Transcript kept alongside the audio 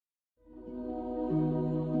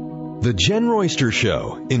The Jen Royster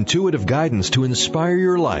Show, intuitive guidance to inspire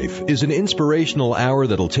your life, is an inspirational hour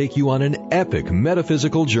that'll take you on an epic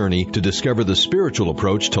metaphysical journey to discover the spiritual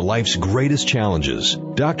approach to life's greatest challenges.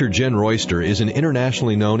 Dr. Jen Royster is an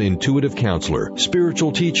internationally known intuitive counselor,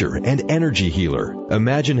 spiritual teacher, and energy healer.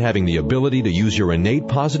 Imagine having the ability to use your innate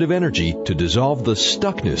positive energy to dissolve the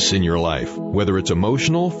stuckness in your life, whether it's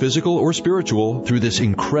emotional, physical, or spiritual, through this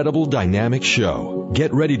incredible dynamic show.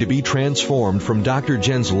 Get ready to be transformed from Dr.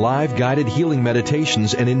 Jen's live guided healing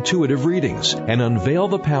meditations and intuitive readings, and unveil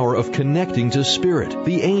the power of connecting to spirit,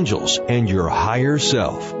 the angels, and your higher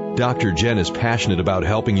self. Dr. Jen is passionate about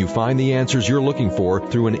helping you find the answers you're looking for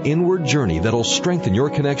through an inward journey that'll strengthen your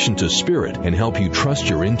connection to spirit and help you trust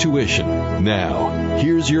your intuition. Now,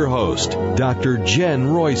 here's your host, Dr. Jen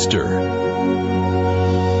Royster.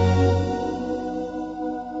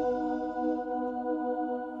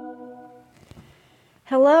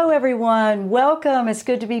 Hello, everyone. Welcome. It's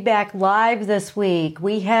good to be back live this week.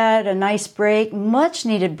 We had a nice break, much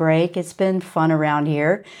needed break. It's been fun around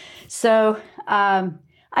here. So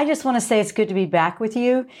I just want to say it's good to be back with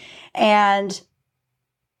you. And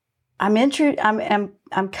I'm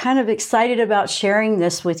kind of excited about sharing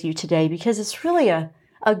this with you today because it's really a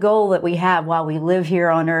goal that we have while we live here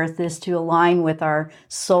on earth, is to align with our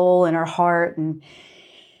soul and our heart. And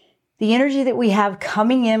the energy that we have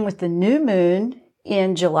coming in with the new moon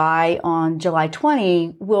in July, on July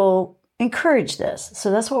 20, will encourage this.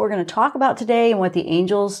 So that's what we're going to talk about today, and what the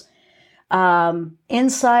angels'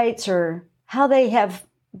 insights, or how they have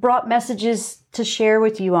brought messages to share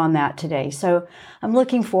with you on that today. So I'm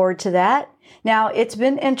looking forward to that. Now, it's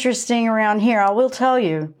been interesting around here. I will tell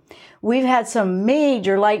you, we've had some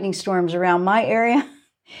major lightning storms around my area.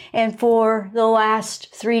 And for the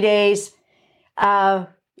last 3 days, I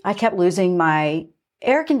kept losing my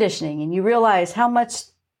air conditioning, and you realize how much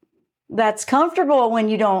that's comfortable when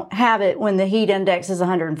you don't have it when the heat index is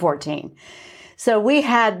 114. So we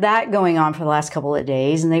had that going on for the last couple of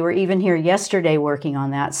days, and they were even here yesterday working on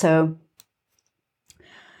that. So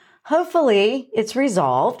hopefully it's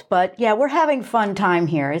resolved, but yeah, we're having fun time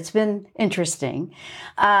here. It's been interesting.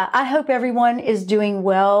 I hope everyone is doing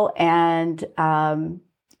well, and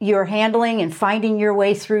you're handling and finding your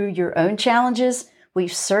way through your own challenges.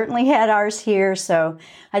 We've certainly had ours here, so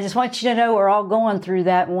I just want you to know we're all going through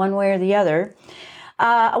that one way or the other.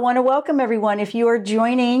 I want to welcome everyone. If you are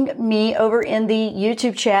joining me over in the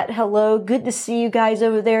YouTube chat, hello, good to see you guys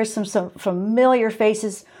over there, some familiar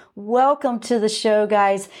faces. Welcome to the show,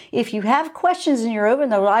 guys. If you have questions and you're over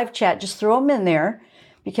in the live chat, just throw them in there,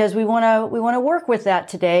 because we want to work with that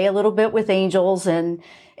today a little bit with angels and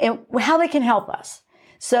how they can help us.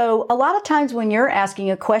 So a lot of times when you're asking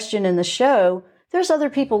a question in the show, there's other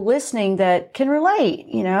people listening that can relate,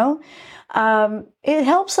 you know. It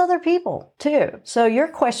helps other people too. So your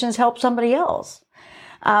questions help somebody else.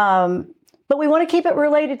 But we want to keep it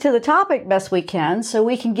related to the topic best we can, so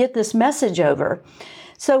we can get this message over.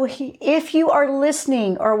 So if you are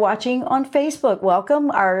listening or watching on Facebook,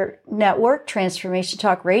 welcome. Our network, Transformation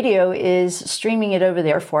Talk Radio, is streaming it over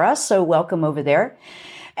there for us. So welcome over there.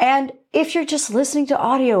 And if you're just listening to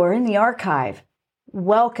audio or in the archive,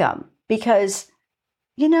 welcome. Because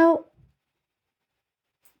you know,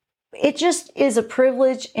 it just is a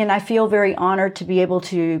privilege, and I feel very honored to be able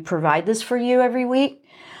to provide this for you every week.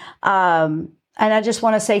 And I just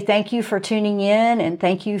want to say thank you for tuning in, and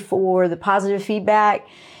thank you for the positive feedback,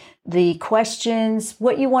 the questions,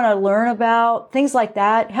 what you want to learn about, things like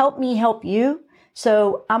that. Help me help you.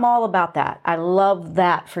 So I'm all about that. I love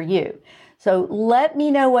that for you. So let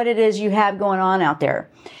me know what it is you have going on out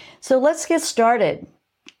there. So let's get started.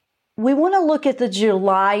 We want to look at the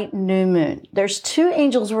July new moon. There's two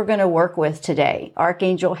angels we're going to work with today,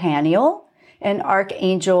 Archangel Haniel and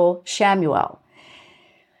Archangel Shamuel.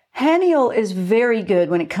 Haniel is very good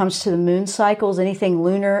when it comes to the moon cycles, anything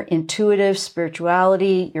lunar, intuitive,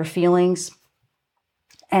 spirituality, your feelings.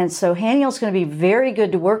 And so Haniel's going to be very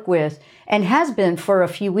good to work with, and has been for a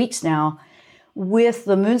few weeks now, with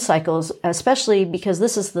the moon cycles, especially because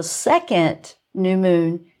this is the second new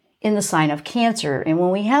moon in the sign of Cancer. And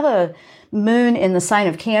when we have a moon in the sign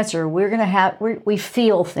of Cancer, we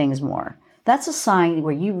feel things more. That's a sign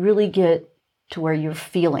where you really get to where you're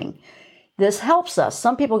feeling. This helps us.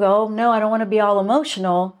 Some people go, oh, no, I don't want to be all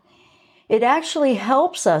emotional. It actually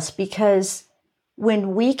helps us, because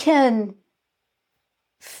when we can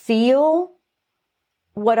feel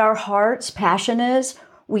what our heart's passion is,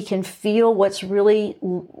 we can feel what's really,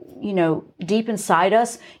 deep inside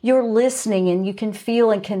us. You're listening, and you can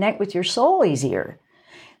feel and connect with your soul easier.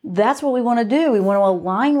 That's what we want to do. We want to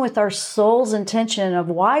align with our soul's intention of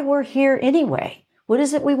why we're here anyway. What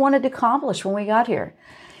is it we wanted to accomplish when we got here?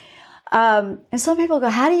 And some people go,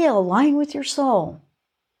 how do you align with your soul?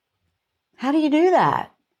 How do you do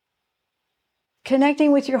that?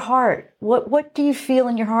 Connecting with your heart. What do you feel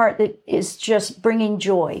in your heart that is just bringing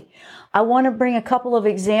joy? I want to bring a couple of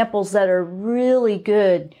examples that are really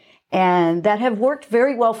good and that have worked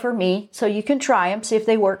very well for me. So you can try them, see if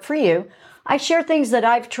they work for you. I share things that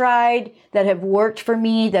I've tried that have worked for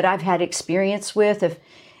me, that I've had experience with.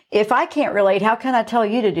 If I can't relate, how can I tell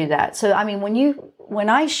you to do that? So, I mean, when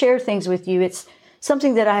I share things with you, it's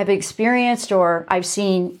something that I've experienced or I've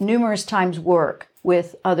seen numerous times work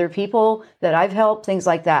with other people that I've helped, things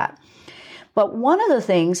like that. But one of the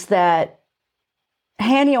things that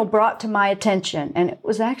Haniel brought to my attention, and it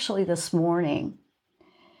was actually this morning,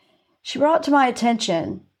 she brought to my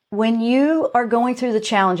attention, when you are going through the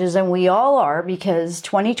challenges, and we all are, because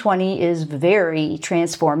 2020 is very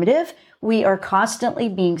transformative, we are constantly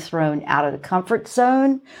being thrown out of the comfort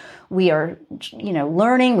zone. We are,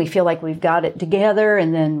 learning. We feel like we've got it together,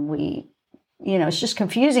 and then it's just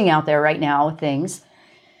confusing out there right now with things.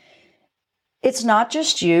 It's not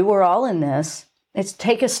just you. We're all in this. It's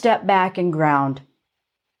take a step back and ground.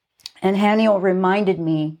 And Haniel reminded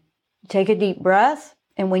me, take a deep breath,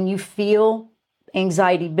 and when you feel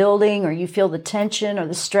anxiety building, or you feel the tension or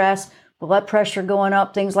the stress, blood pressure going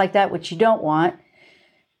up, things like that, which you don't want,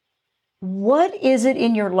 what is it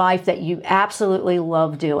in your life that you absolutely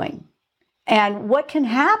love doing? And what can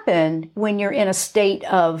happen when you're in a state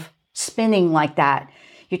of spinning like that?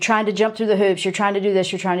 You're trying to jump through the hoops. You're trying to do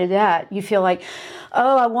this. You're trying to do that. You feel like,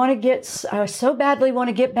 I so badly want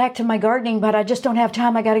to get back to my gardening, but I just don't have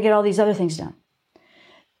time. I got to get all these other things done.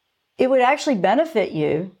 It would actually benefit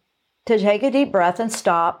you to take a deep breath and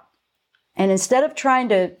stop. And instead of trying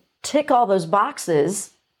to tick all those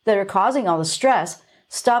boxes that are causing all the stress,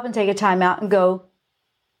 stop and take a time out and go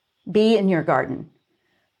be in your garden.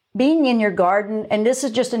 Being in your garden, and this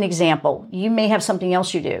is just an example. You may have something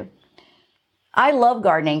else you do. I love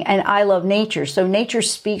gardening and I love nature. So nature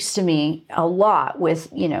speaks to me a lot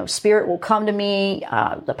with, spirit will come to me,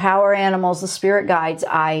 the power animals, the spirit guides.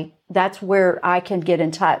 That's where I can get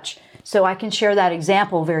in touch. So I can share that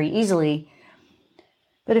example very easily.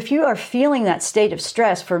 But if you are feeling that state of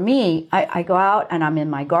stress, for me, I go out and I'm in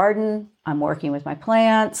my garden. I'm working with my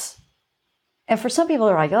plants. And for some people,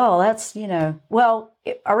 they're like, oh, that's,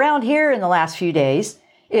 around here in the last few days,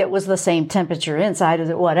 it was the same temperature inside as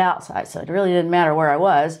it was outside. So it really didn't matter where I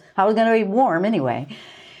was. I was going to be warm anyway.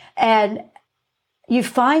 And you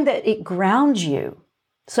find that it grounds you.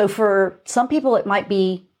 So for some people, it might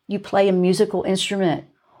be you play a musical instrument.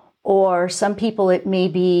 Or some people, it may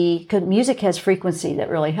be, because music has frequency that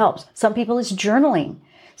really helps. Some people, it's journaling.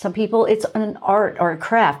 Some people, it's an art or a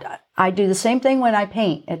craft. I do the same thing when I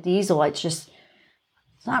paint at the easel. It's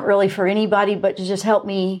not really for anybody, but to just help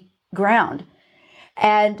me ground.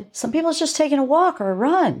 And some people, it's just taking a walk or a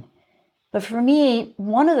run. But for me,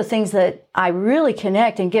 one of the things that I really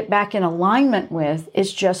connect and get back in alignment with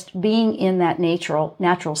is just being in that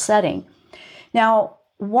natural setting. Now,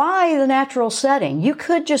 why the natural setting? You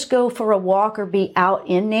could just go for a walk or be out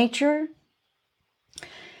in nature.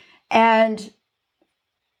 And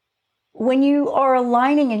when you are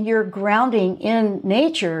aligning and you're grounding in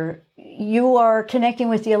nature, you are connecting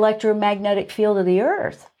with the electromagnetic field of the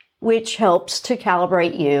earth, which helps to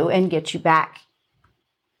calibrate you and get you back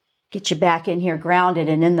in here grounded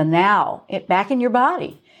and in the now, back in your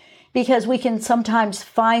body. Because we can sometimes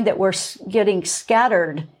find that we're getting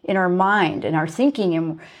scattered in our mind and our thinking,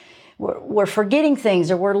 and we're forgetting things,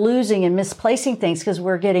 or we're losing and misplacing things because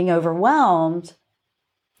we're getting overwhelmed.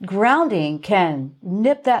 Grounding can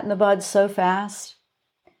nip that in the bud so fast.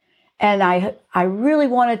 And I really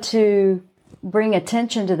wanted to bring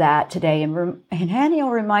attention to that today. And Haniel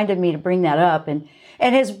reminded me to bring that up and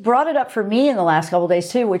has brought it up for me in the last couple of days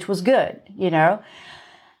too, which was good,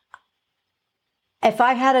 If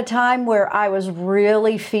I had a time where I was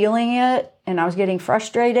really feeling it and I was getting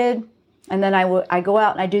frustrated, and then I go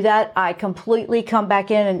out and I do that, I completely come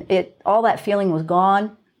back in and all that feeling was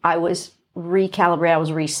gone. I was recalibrated. I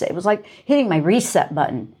was reset. It was like hitting my reset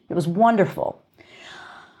button. It was wonderful.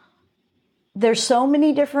 There's so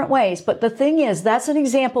many different ways, but the thing is, that's an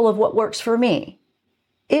example of what works for me.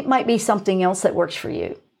 It might be something else that works for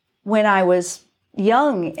you. When I was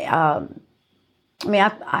young,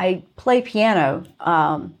 I play piano,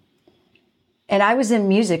 and I was in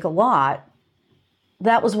music a lot.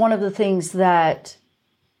 That was one of the things that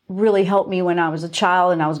really helped me when I was a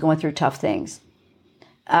child and I was going through tough things.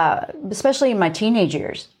 Especially in my teenage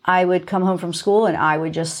years. I would come home from school and I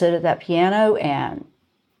would just sit at that piano and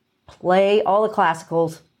play all the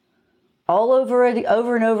classicals all over and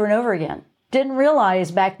over and over again. didn't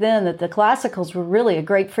realize back then that the classicals were really a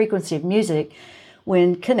great frequency of music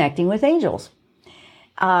when connecting with angels.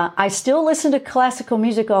 I still listen to classical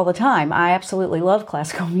music all the time. I absolutely love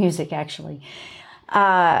classical music, actually,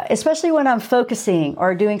 especially when I'm focusing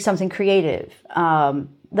or doing something creative.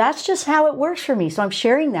 That's just how it works for me. So I'm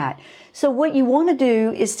sharing that. So what you want to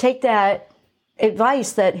do is take that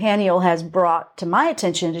advice that Haniel has brought to my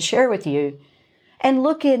attention to share with you and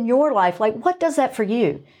look in your life, like, what does that for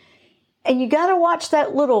you? And you got to watch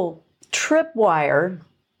that little tripwire.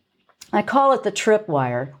 I call it the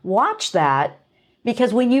tripwire. Watch that,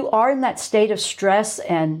 because when you are in that state of stress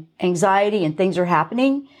and anxiety and things are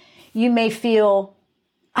happening, you may feel,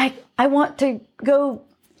 I want to go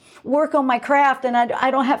work on my craft and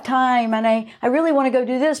I don't have time, and I really want to go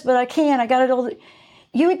do this, but I can't. I got it all.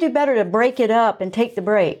 You would do better to break it up and take the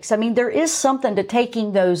breaks. I mean, there is something to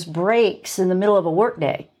taking those breaks in the middle of a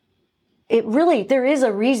workday. There is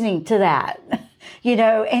a reasoning to that,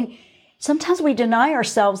 and sometimes we deny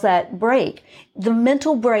ourselves that break. The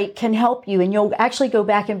mental break can help you, and you'll actually go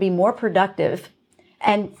back and be more productive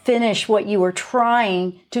and finish what you were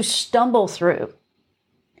trying to stumble through.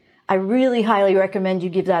 I really highly recommend you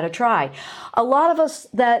give that a try. A lot of us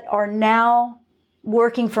that are now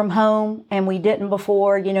working from home, and we didn't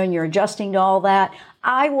before, and you're adjusting to all that.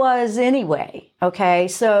 I was anyway, okay?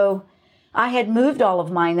 So I had moved all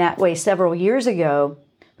of mine that way several years ago,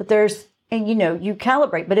 but you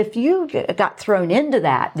calibrate. But if you got thrown into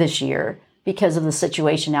that this year because of the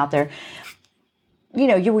situation out there,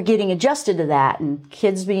 you were getting adjusted to that, and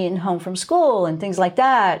kids being home from school and things like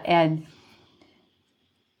that. And,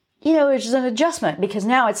 it's an adjustment, because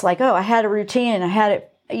now it's like, I had a routine and I had it.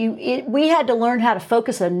 We had to learn how to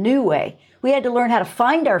focus a new way. We had to learn how to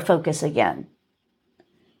find our focus again.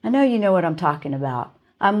 I know you know what I'm talking about.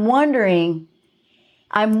 I'm wondering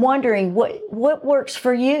what works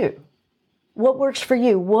for you. What works for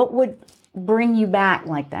you? What would bring you back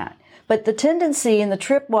like that? But the tendency in the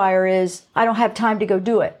tripwire is, I don't have time to go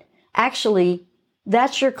do it. Actually,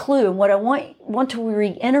 that's your clue. And what I want to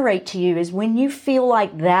reiterate to you is, when you feel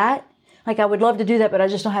like that, like, I would love to do that, but I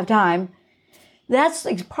just don't have time, that's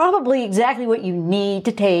probably exactly what you need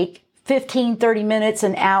to take 15, 30 minutes,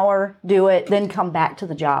 an hour, do it, then come back to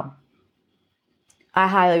the job. I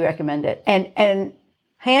highly recommend it. And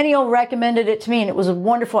Haniel recommended it to me, and it was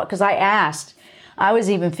wonderful, because I asked. I was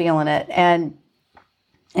even feeling it. And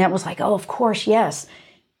it was like, oh, of course, yes.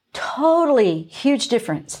 Totally huge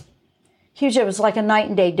difference. Huge. It was like a night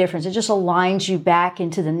and day difference. It just aligns you back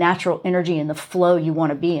into the natural energy and the flow you want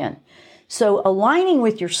to be in. So aligning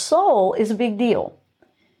with your soul is a big deal,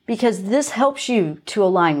 because this helps you to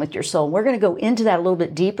align with your soul. We're going to go into that a little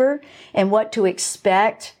bit deeper, and what to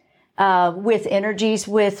expect with energies,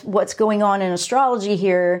 with what's going on in astrology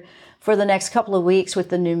here for the next couple of weeks with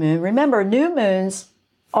the new moon. Remember, new moons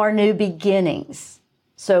are new beginnings.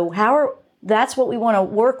 So that's what we want to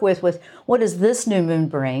work with what does this new moon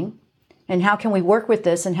bring, and how can we work with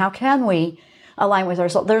this, and how can we align with our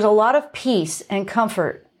soul? There's a lot of peace and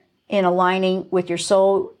comfort in aligning with your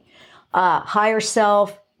soul, higher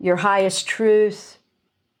self, your highest truth,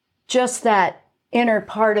 just that inner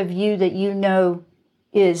part of you that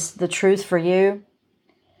is the truth for you.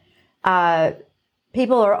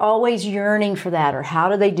 People are always yearning for that, or how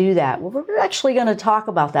do they do that? Well, we're actually going to talk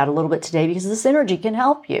about that a little bit today, because this energy can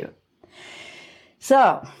help you.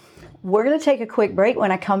 So we're going to take a quick break.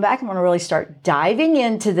 When I come back, I'm going to really start diving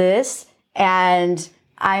into this, and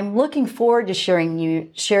I'm looking forward to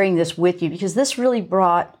sharing this with you, because this really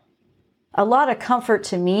brought a lot of comfort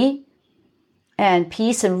to me and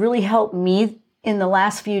peace, and really helped me in the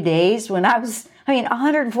last few days when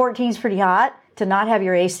 114 is pretty hot to not have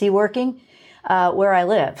your AC working where I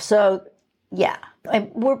live. So yeah,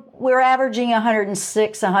 we're averaging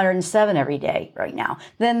 106, 107 every day right now.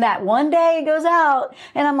 Then that one day it goes out,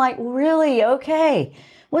 and I'm like, really? Okay.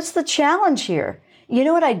 What's the challenge here? You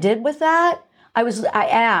know what I did with that? I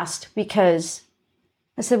asked, because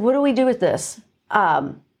I said, what do we do with this?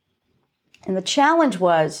 And the challenge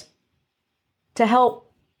was to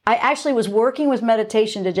help. I actually was working with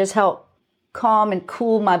meditation to just help calm and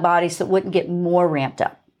cool my body so it wouldn't get more ramped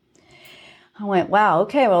up. I went, wow,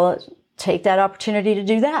 okay, well, let's take that opportunity to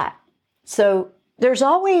do that. So there's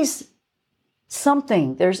always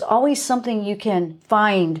something you can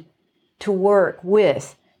find to work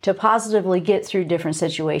with to positively get through different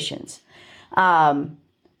situations.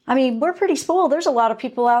 We're pretty spoiled. There's a lot of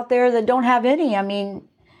people out there that don't have any.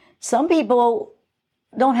 Some people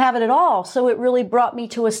don't have it at all. So it really brought me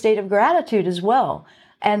to a state of gratitude as well.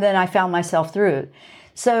 And then I found myself through it.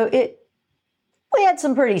 So we had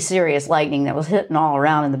some pretty serious lightning that was hitting all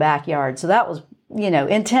around in the backyard. So that was,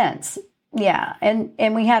 intense. Yeah.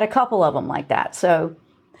 And we had a couple of them like that. So,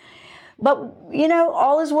 but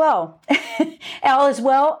all is well. All is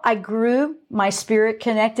well. I grew, my spirit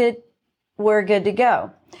connected. We're good to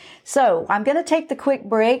go. So I'm going to take the quick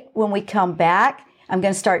break. When we come back, I'm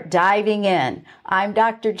going to start diving in. I'm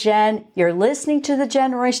Dr. Jen. You're listening to The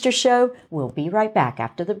Jen Royster Show. We'll be right back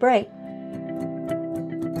after the break.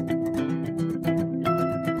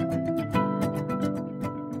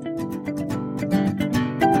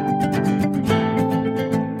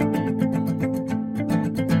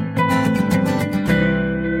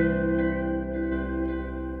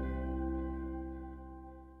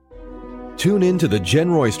 Tune in to The Jen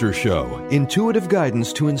Royster Show, intuitive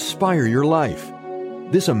guidance to inspire your life.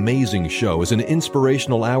 This amazing show is an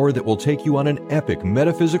inspirational hour that will take you on an epic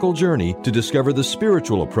metaphysical journey to discover the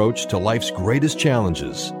spiritual approach to life's greatest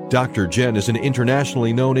challenges. Dr. Jen is an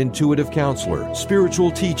internationally known intuitive counselor, spiritual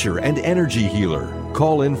teacher, and energy healer.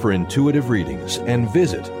 Call in for intuitive readings and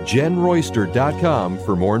visit jenroyster.com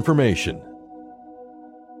for more information.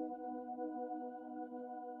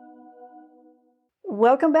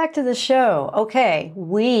 Welcome back to the show. Okay,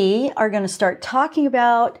 we are going to start talking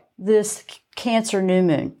about this Cancer new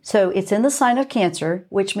moon. So it's in the sign of Cancer,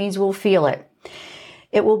 which means we'll feel it.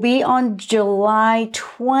 It will be on July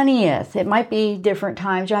 20th. It might be different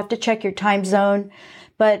times. You have to check your time zone,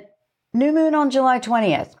 but new moon on July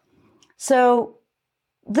 20th. So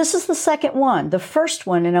this is the second one. The first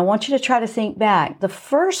one, and I want you to try to think back. The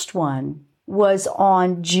first one was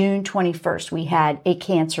on June 21st. We had a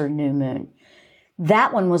Cancer new moon.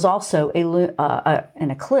 That one was also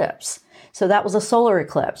an eclipse. So that was a solar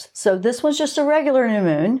eclipse. So this was just a regular new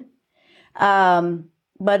moon,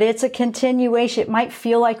 but it's a continuation. It might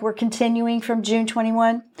feel like we're continuing from June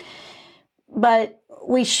 21, but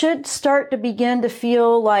we should start to begin to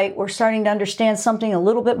feel like we're starting to understand something a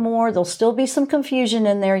little bit more. There'll still be some confusion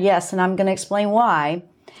in there, yes, and I'm going to explain why.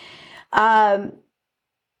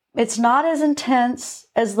 It's not as intense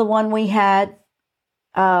as the one we had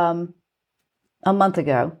a month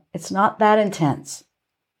ago. It's not that intense,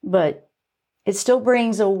 but it still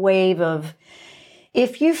brings a wave of,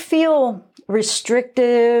 if you feel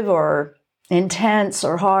restrictive or intense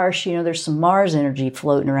or harsh, there's some Mars energy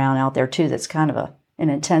floating around out there too. That's kind of an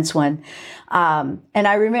intense one. And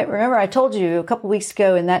I remember I told you a couple weeks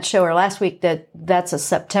ago in that show or last week that's a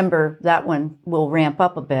September, that one will ramp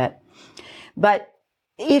up a bit. But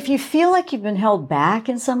if you feel like you've been held back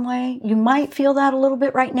in some way, you might feel that a little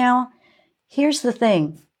bit right now. Here's the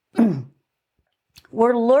thing.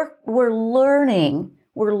 We're learning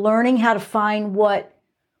how to find what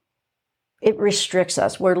it restricts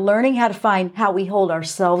us. We're learning how to find how we hold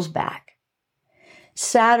ourselves back.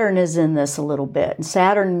 Saturn is in this a little bit, and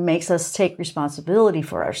Saturn makes us take responsibility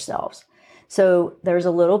for ourselves. So there's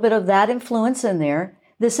a little bit of that influence in there.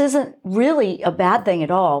 This isn't really a bad thing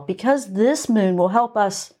at all, because this moon will help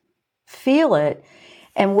us feel it,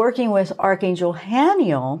 and working with Archangel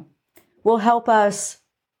Haniel will help us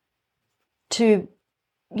to,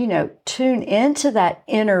 tune into that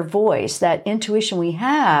inner voice, that intuition we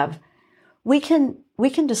have. We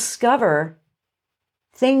can discover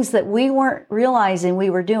things that we weren't realizing we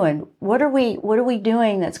were doing. What are we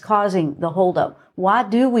doing that's causing the holdup? Why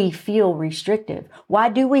do we feel restrictive? Why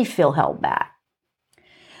do we feel held back?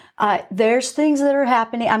 There's things that are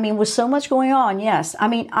happening. With so much going on, yes.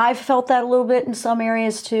 I've felt that a little bit in some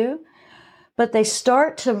areas too. But they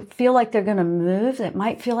start to feel like they're going to move. It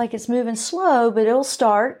might feel like it's moving slow, but it'll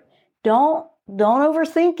start. Don't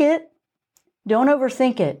overthink it. Don't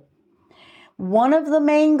overthink it. One of the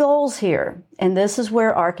main goals here, and this is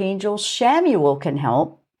where Archangel Chamuel can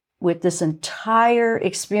help with this entire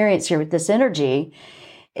experience here with this energy,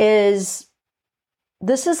 is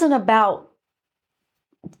this isn't about,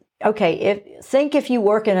 if you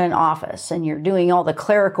work in an office and you're doing all the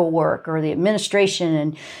clerical work or the administration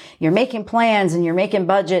and you're making plans and you're making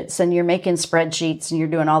budgets and you're making spreadsheets and you're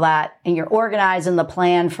doing all that and you're organizing the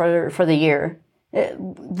plan for the year.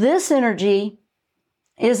 This energy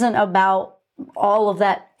isn't about all of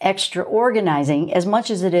that extra organizing as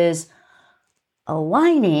much as it is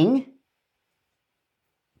aligning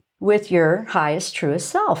with your highest, truest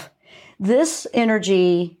self. This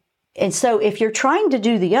energy. And so if you're trying to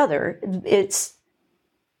do the other, you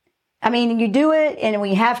do it and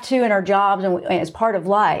we have to in our jobs and it's part of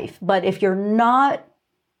life. But if you're not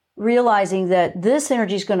realizing that this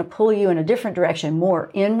energy is going to pull you in a different direction,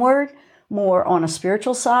 more inward, more on a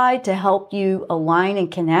spiritual side to help you align and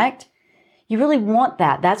connect, you really want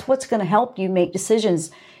that. That's what's going to help you make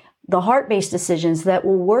decisions, the heart-based decisions that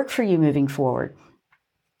will work for you moving forward.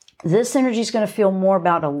 This energy is going to feel more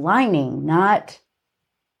about aligning, not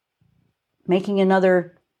making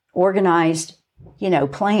another organized,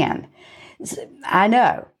 plan. I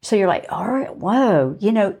know. So you're like, all right, whoa,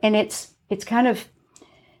 and it's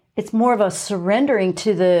more of a surrendering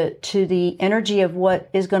to the energy of what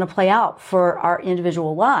is going to play out for our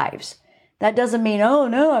individual lives. That doesn't mean, oh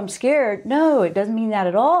no, I'm scared. No, it doesn't mean that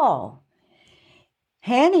at all.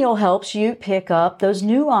 Haniel helps you pick up those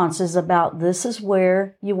nuances about this is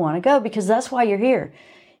where you want to go, because that's why you're here.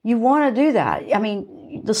 You want to do that. I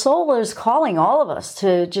mean, the soul is calling all of us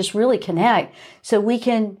to just really connect so we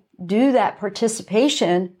can do that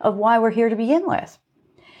participation of why we're here to begin with.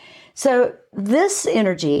 So this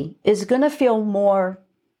energy is going to feel more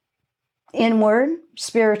inward,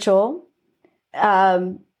 spiritual.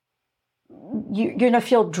 You're going to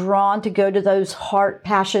feel drawn to go to those heart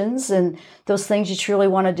passions and those things you truly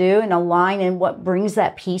want to do and align in what brings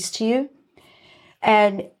that peace to you.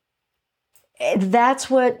 And that's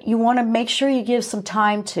what you want to make sure you give some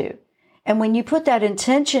time to. And when you put that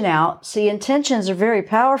intention out, see, intentions are very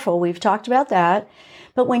powerful. We've talked about that.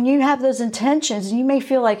 But when you have those intentions, you may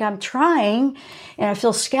feel like I'm trying and I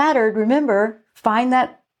feel scattered. Remember, find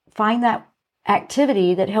that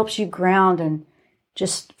activity that helps you ground and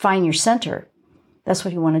just find your center. That's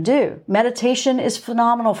what you want to do. Meditation is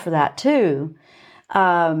phenomenal for that too.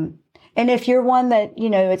 And if you're one that,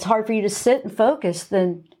 it's hard for you to sit and focus,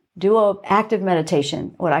 then do an active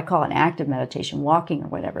meditation, what I call an active meditation, walking or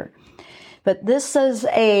whatever. But this is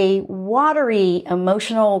a watery,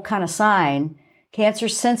 emotional kind of sign, Cancer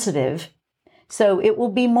sensitive. So it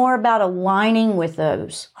will be more about aligning with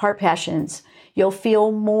those heart passions. You'll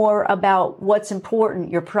feel more about what's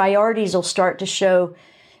important. Your priorities will start to show,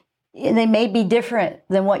 and they may be different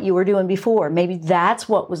than what you were doing before. Maybe that's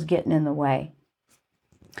what was getting in the way.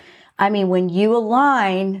 I mean, when you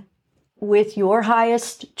align with your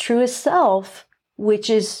highest, truest self, which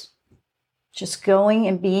is just going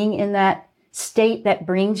and being in that state that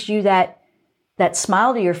brings you that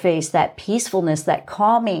smile to your face, that peacefulness, that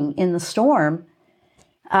calming in the storm,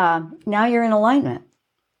 now you're in alignment.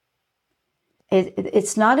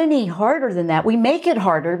 It's not any harder than that. We make it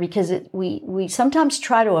harder because we sometimes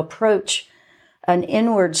try to approach an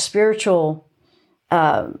inward spiritual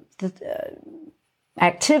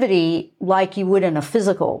activity like you would in a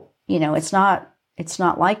physical. It's not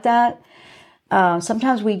like that.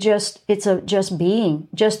 Sometimes it's just being,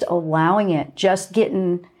 just allowing it, just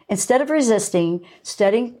getting, instead of resisting,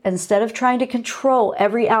 instead of trying to control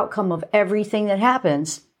every outcome of everything that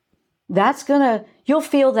happens, you'll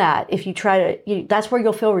feel that if you try to, that's where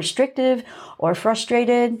you'll feel restrictive or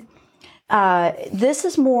frustrated. This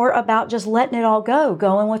is more about just letting it all go,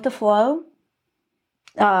 going with the flow,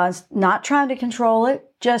 not trying to control it,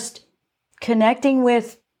 just connecting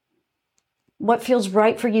with what feels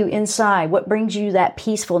right for you inside, what brings you that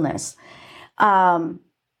peacefulness.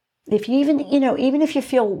 If you even if you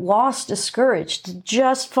feel lost, discouraged,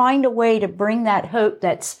 just find a way to bring that hope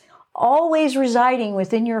that's always residing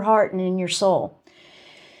within your heart and in your soul.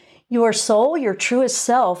 Your soul, your truest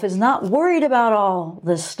self, is not worried about all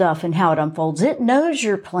this stuff and how it unfolds. It knows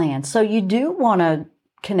your plan. So you do want to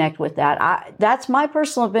connect with that. That's my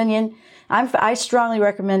personal opinion. I strongly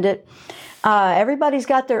recommend it. Everybody's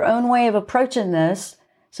got their own way of approaching this.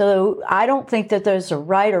 So I don't think that there's a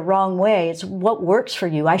right or wrong way. It's what works for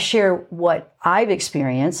you. I share what I've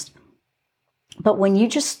experienced. But when you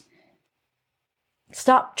just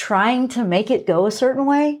stop trying to make it go a certain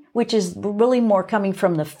way, which is really more coming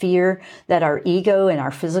from the fear that our ego and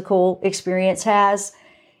our physical experience has,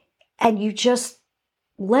 and you just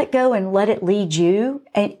let go and let it lead you,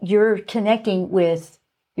 and you're connecting with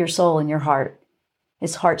your soul and your heart.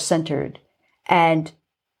 It's heart-centered. And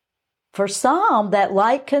for some that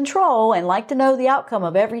like control and like to know the outcome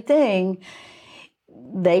of everything,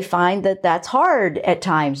 they find that that's hard at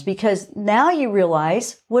times, because now you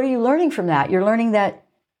realize, what are you learning from that? You're learning that,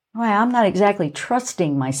 well, I'm not exactly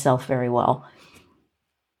trusting myself very well.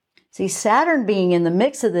 See, Saturn being in the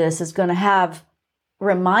mix of this is going to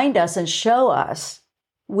remind us and show us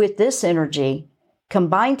with this energy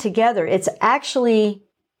combined together. It's actually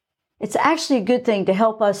a good thing to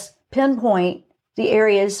help us pinpoint the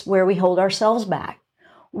areas where we hold ourselves back,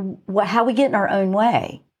 how we get in our own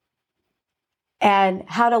way, and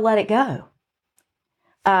how to let it go.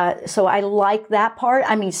 So I like that part.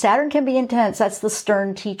 I mean, Saturn can be intense. That's the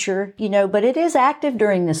stern teacher, but it is active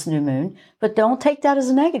during this new moon. But don't take that as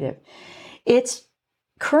a negative. It's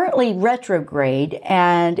currently retrograde,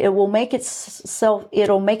 and it'll make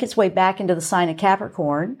its way back into the sign of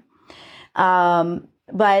Capricorn.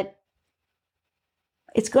 But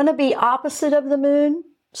it's going to be opposite of the moon.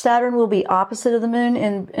 Saturn will be opposite of the moon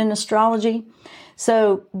in astrology.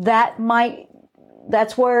 So that might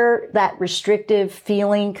that's where that restrictive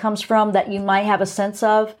feeling comes from that you might have a sense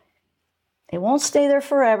of. It won't stay there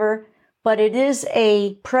forever, but it is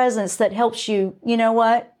a presence that helps you. You know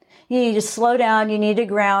what? You need to slow down. You need to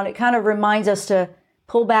ground. It kind of reminds us to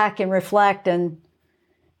pull back and reflect. And,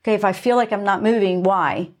 okay, if I feel like I'm not moving,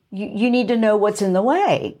 why? You need to know what's in the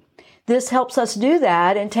way. This helps us do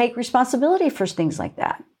that and take responsibility for things like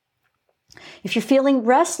that. If you're feeling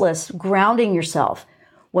restless, grounding yourself,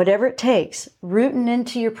 whatever it takes, rooting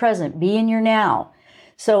into your present, be in your now.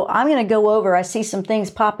 So I'm going to go over, I see some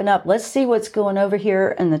things popping up. Let's see what's going over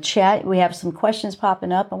here in the chat. We have some questions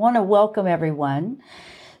popping up. I want to welcome everyone.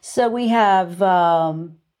 So we have,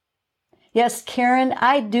 yes, Karen,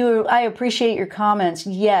 I appreciate your comments.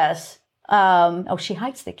 Yes. She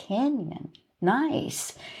hikes the canyon.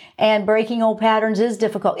 Nice. And breaking old patterns is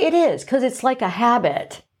difficult. It is, because it's like a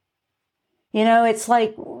habit. It's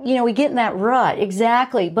like, we get in that rut.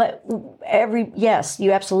 Exactly. But yes,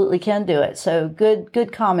 you absolutely can do it. So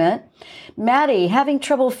good comment. Maddie, having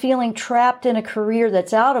trouble feeling trapped in a career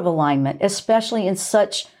that's out of alignment, especially in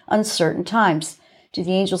such uncertain times. Do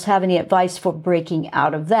the angels have any advice for breaking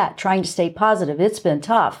out of that? Trying to stay positive. It's been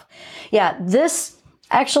tough. Yeah,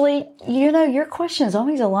 actually, your questions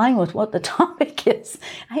always align with what the topic is.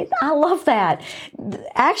 I love that.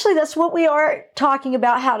 Actually, that's what we are talking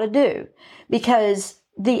about how to do. Because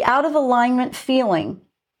the out of alignment feeling,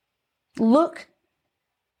 look,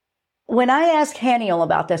 when I asked Haniel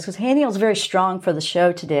about this, because Haniel's very strong for the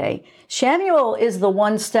show today, Shamuel is the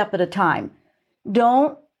one step at a time.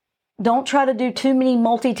 Don't try to do too many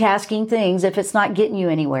multitasking things if it's not getting you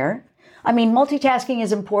anywhere. I mean, multitasking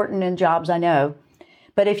is important in jobs, I know.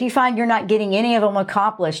 But if you find you're not getting any of them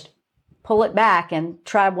accomplished, pull it back and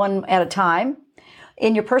try one at a time.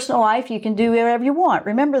 In your personal life, you can do whatever you want.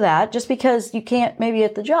 Remember that. Just because you can't maybe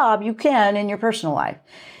at the job, you can in your personal life.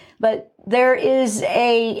 But there is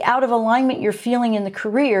a out of alignment you're feeling in the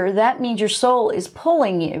career. That means your soul is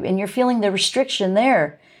pulling you and you're feeling the restriction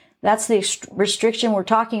there. That's the restriction we're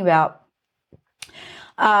talking about.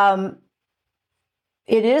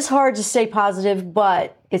 It is hard to stay positive,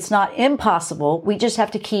 but it's not impossible. We just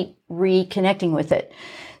have to keep reconnecting with it.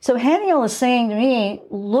 So Haniel is saying to me,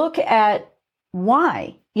 look at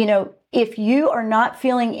why. If you are not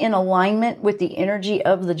feeling in alignment with the energy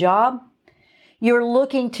of the job, you're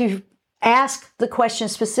looking to ask the question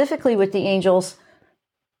specifically with the angels,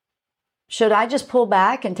 should I just pull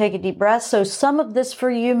back and take a deep breath? So some of this for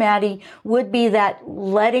you, Maddie, would be that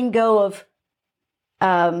letting go of,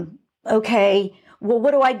 okay, well,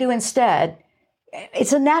 what do I do instead?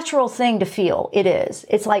 It's a natural thing to feel. It is.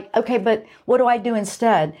 It's like, okay, but what do I do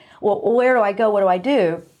instead? Well, where do I go? What do I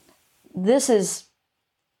do? This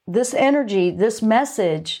energy, this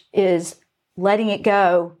message is letting it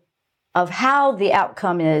go of how the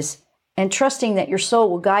outcome is and trusting that your soul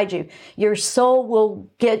will guide you. Your soul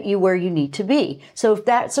will get you where you need to be. So if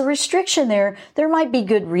that's a restriction there might be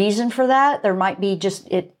good reason for that. There might be just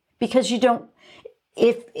it, because you don't,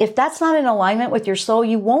 if that's not in alignment with your soul,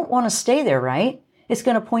 you won't want to stay there, right? It's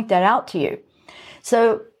going to point that out to you.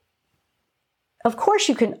 So of course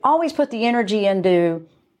you can always put the energy into,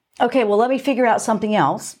 okay, well, let me figure out something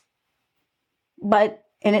else.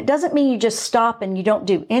 And it doesn't mean you just stop and you don't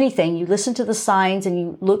do anything. You listen to the signs and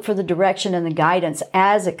you look for the direction and the guidance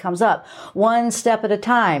as it comes up, one step at a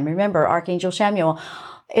time. Remember, Archangel Samuel,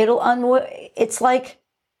 it's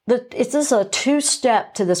just a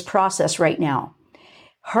two-step to this process right now.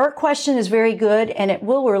 Her question is very good and it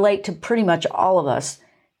will relate to pretty much all of us.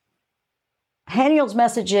 Haniel's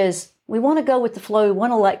message is, we want to go with the flow. We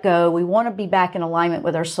want to let go. We want to be back in alignment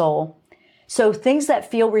with our soul. So things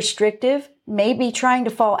that feel restrictive may be trying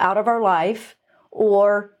to fall out of our life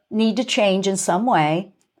or need to change in some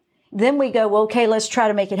way. Then we go, well, okay, let's try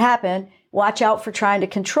to make it happen. Watch out for trying to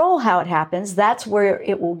control how it happens. That's where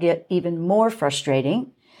it will get even more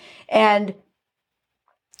frustrating. And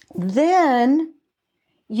then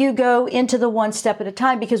you go into the one step at a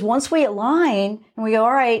time, because once we align and we go,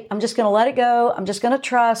 all right, I'm just going to let it go. I'm just going to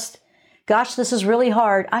trust. Gosh, this is really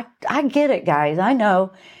hard. I get it, guys. I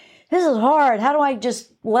know. This is hard. How do I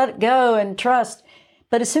just let it go and trust?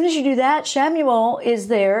 But as soon as you do that, Samuel is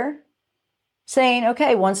there saying,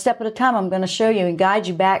 okay, one step at a time, I'm going to show you and guide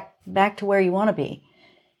you back to where you want to be.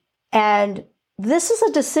 And this is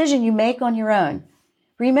a decision you make on your own.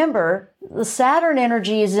 Remember, the Saturn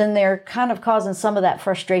energy is in there kind of causing some of that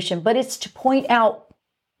frustration, but it's to point out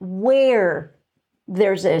where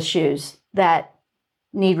there's issues that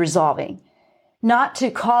need resolving. Not to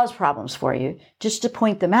cause problems for you, just to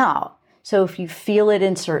point them out. So if you feel it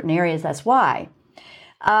in certain areas, that's why.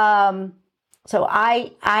 So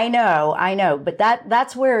I know, but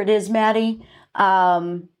that's where it is, Maddie.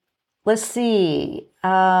 Let's see.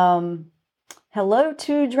 Hello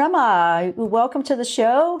to Drema. Welcome to the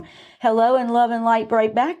show. Hello and love and light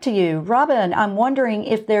right back to you. Robin, I'm wondering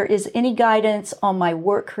if there is any guidance on my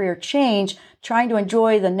work career change, trying to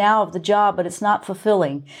enjoy the now of the job, but it's not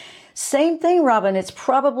fulfilling. Same thing, Robin. It's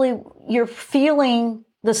probably you're feeling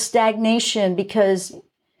the stagnation because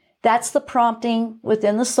that's the prompting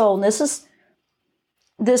within the soul. And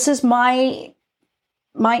this is my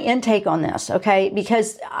intake on this, okay?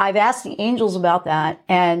 Because I've asked the angels about that,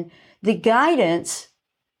 and the guidance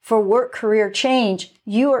for work career change,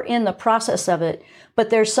 you are in the process of it, but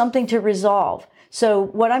there's something to resolve. So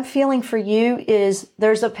what I'm feeling for you is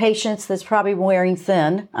there's a patience that's probably wearing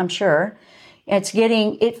thin, I'm sure.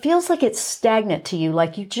 It feels like it's stagnant to you,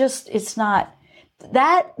 like it's not.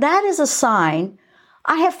 That is a sign.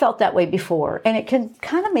 I have felt that way before, and it can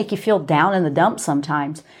kind of make you feel down in the dumps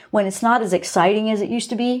sometimes when it's not as exciting as it used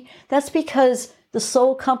to be. That's because the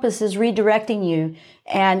soul compass is redirecting you,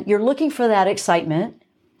 and you're looking for that excitement.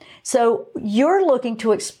 So you're looking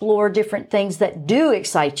to explore different things that do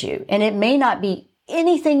excite you, and it may not be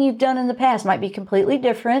anything you've done in the past. It might be completely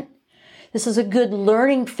different. This is a good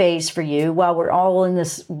learning phase for you while we're all in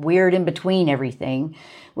this weird in between everything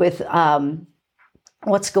with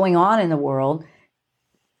what's going on in the world.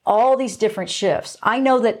 All these different shifts. I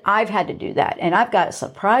know that I've had to do that, and I've got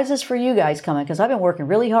surprises for you guys coming because I've been working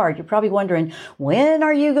really hard. You're probably wondering, when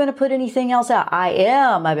are you going to put anything else out? I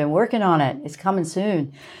am. I've been working on it. It's coming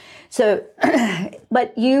soon. So,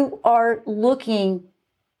 but you are looking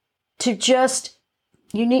to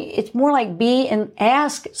it's more like be and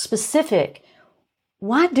ask specific.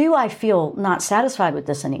 Why do I feel not satisfied with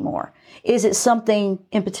this anymore? Is it something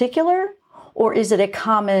in particular, or is it a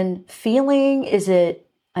common feeling? Is it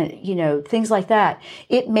things like that.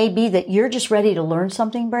 It may be that you're just ready to learn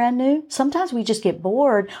something brand new. Sometimes we just get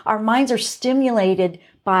bored. Our minds are stimulated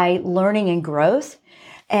by learning and growth.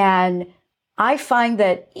 And I find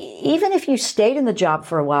that even if you stayed in the job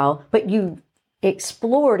for a while, but you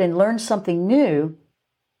explored and learned something new,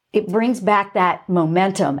 it brings back that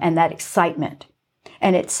momentum and that excitement.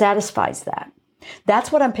 And it satisfies that.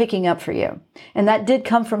 That's what I'm picking up for you. And that did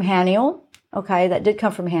come from Haniel. Okay, that did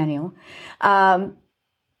come from Haniel.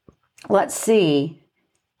 Let's see.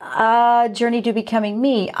 Journey to Becoming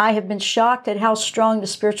Me. I have been shocked at how strong the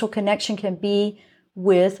spiritual connection can be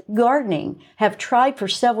with gardening. Have tried for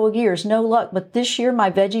several years, no luck, but this year my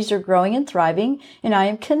veggies are growing and thriving and I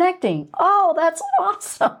am connecting. Oh, that's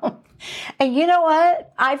awesome. And you know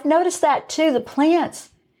what? I've noticed that too. The plants.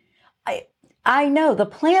 I know the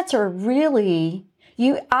plants are really,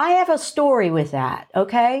 I have a story with that.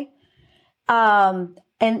 Okay.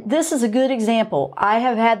 And this is a good example. I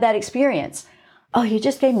have had that experience. Oh, you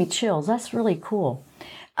just gave me chills. That's really cool.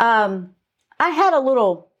 I had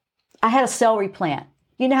a celery plant.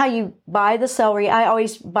 You know how you buy the celery? I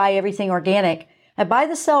always buy everything organic. I buy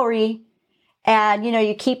the celery and,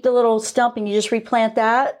 you keep the little stump and you just replant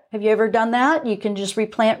that. Have you ever done that? You can just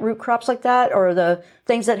replant root crops like that, or the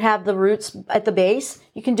things that have the roots at the base.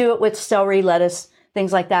 You can do it with celery, lettuce,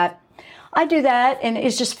 things like that. I do that, and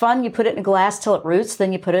it's just fun. You put it in a glass till it roots,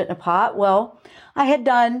 then you put it in a pot. Well, I had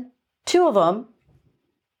done 2 of them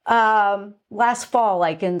last fall,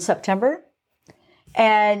 like in September.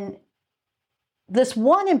 And this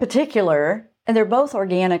one in particular, and they're both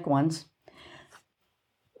organic ones,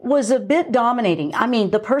 was a bit dominating. I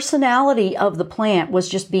mean, the personality of the plant was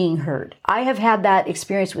just being heard. I have had that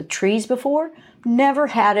experience with trees before, never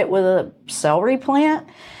had it with a celery plant.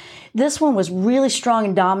 This one was really strong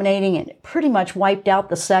and dominating, and it pretty much wiped out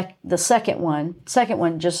the second one. Second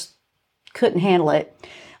one just couldn't handle it.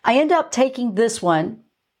 I ended up taking this one,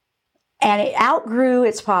 and it outgrew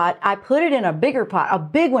its pot. I put it in a bigger pot, a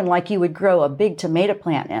big one like you would grow a big tomato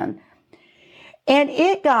plant in. And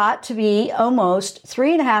it got to be almost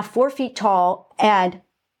 3.5, 4 feet tall and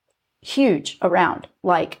huge around,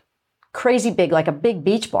 like crazy big, like a big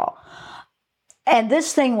beach ball. And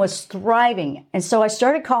this thing was thriving. And so I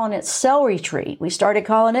started calling it celery tree. We started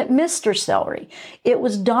calling it Mr. Celery. It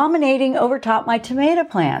was dominating over top my tomato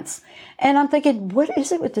plants. And I'm thinking, what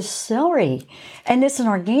is it with this celery? And it's an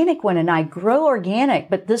organic one, and I grow organic,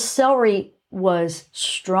 but this celery was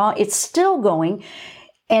strong. It's still going.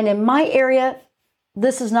 And in my area,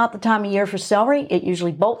 this is not the time of year for celery. It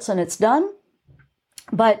usually bolts and it's done.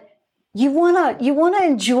 But you wanna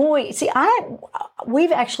enjoy. See,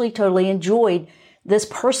 we've actually totally enjoyed this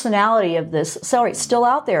personality of this celery. It's still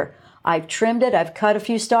out there. I've trimmed it. I've cut a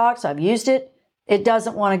few stalks. I've used it. It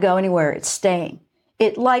doesn't want to go anywhere. It's staying.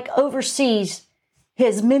 It like oversees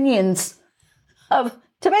his minions of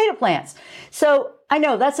tomato plants. So I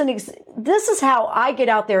know this is how I get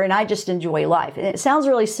out there and I just enjoy life. And it sounds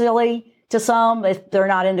really silly to some if they're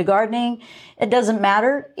not into gardening. It doesn't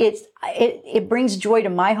matter. It brings joy to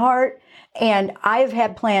my heart. And I've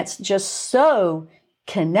had plants just so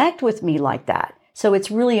connect with me like that. So it's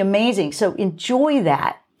really amazing. So enjoy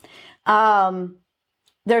that.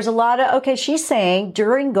 There's a lot of, okay, she's saying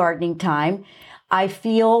during gardening time, I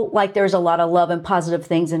feel like there's a lot of love and positive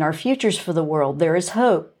things in our futures for the world. There is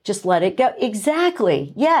hope. Just let it go.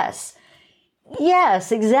 Exactly. Yes.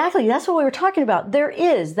 Yes, exactly. That's what we were talking about. That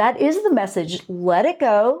is the message. Let it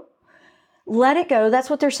go. Let it go. That's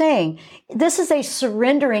what they're saying. This is a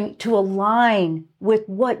surrendering to align with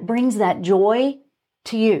what brings that joy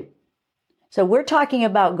to you. So we're talking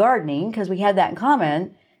about gardening because we had that in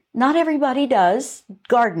common. Not everybody does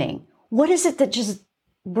gardening. What is it that just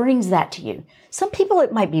brings that to you? Some people,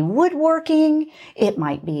 it might be woodworking. It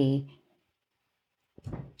might be,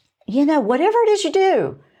 whatever it is you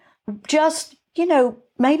do. Just,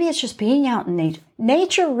 maybe it's just being out in nature.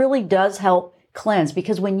 Nature really does help cleanse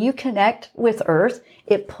because when you connect with earth,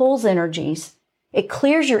 it pulls energies. It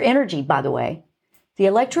clears your energy, by the way. The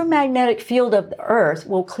electromagnetic field of the earth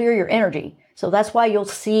will clear your energy. So that's why you'll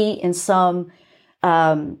see in some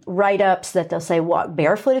write-ups that they'll say walk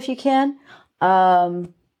barefoot if you can.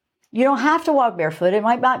 You don't have to walk barefoot. It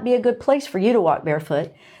might not be a good place for you to walk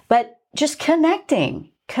barefoot, but just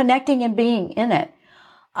connecting and being in it.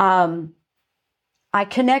 I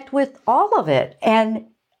connect with all of it and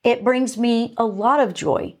it brings me a lot of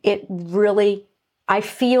joy. I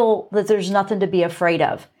feel that there's nothing to be afraid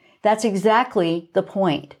of. That's exactly the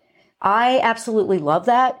point. I absolutely love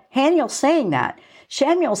that. Haniel's saying that.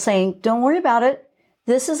 Shamuel's saying, don't worry about it.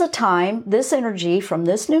 This is a time, this energy from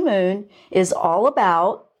this new moon is all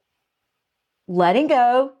about letting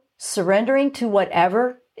go, surrendering to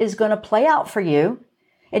whatever is going to play out for you.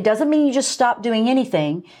 It doesn't mean you just stop doing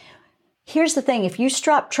anything. Here's the thing. If you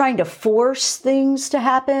stop trying to force things to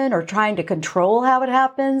happen or trying to control how it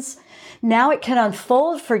happens, now it can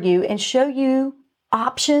unfold for you and show you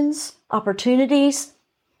options, opportunities,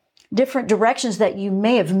 different directions that you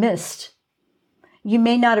may have missed. You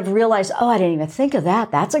may not have realized, I didn't even think of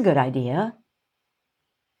that. That's a good idea.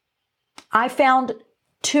 I found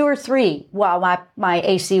 2 or 3 while my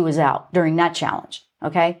AC was out during that challenge.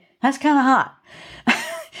 Okay. That's kind of hot.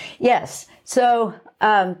 Yes. So,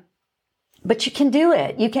 but you can do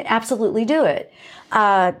it. You can absolutely do it.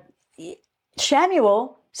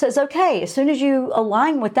 Shamuel says, okay, as soon as you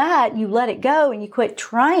align with that, you let it go and you quit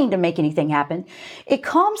trying to make anything happen. It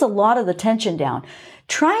calms a lot of the tension down.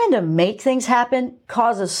 Trying to make things happen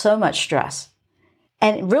causes so much stress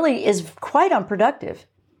and it really is quite unproductive.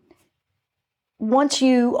 Once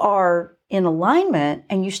you are in alignment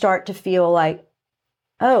and you start to feel like,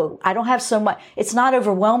 I don't have so much, it's not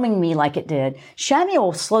overwhelming me like it did.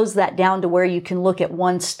 Shamuel slows that down to where you can look at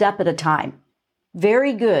one step at a time.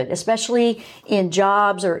 Very good, especially in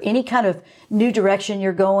jobs or any kind of new direction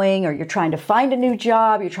you're going, or you're trying to find a new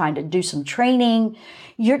job, you're trying to do some training.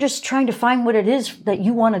 You're just trying to find what it is that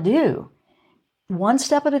you want to do. One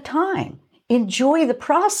step at a time. Enjoy the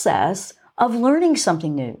process of learning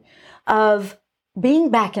something new, of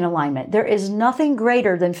being back in alignment. There is nothing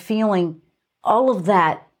greater than feeling all of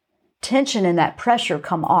that tension and that pressure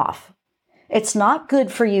come off. It's not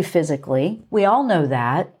good for you physically. We all know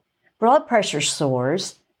that. Blood pressure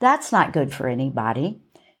soars. That's not good for anybody.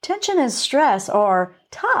 Tension and stress are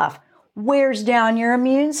tough. Wears down your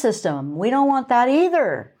immune system. We don't want that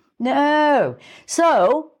either. No.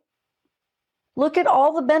 So look at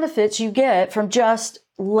all the benefits you get from just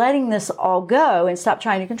letting this all go and stop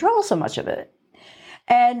trying to control so much of it.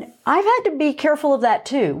 And I've had to be careful of that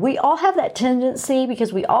too. We all have that tendency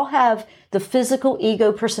because we all have the physical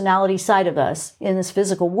ego personality side of us in this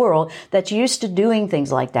physical world that's used to doing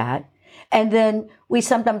things like that. And then we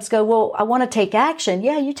sometimes go, well, I want to take action.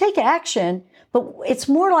 Yeah, you take action, but it's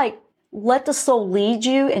more like let the soul lead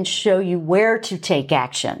you and show you where to take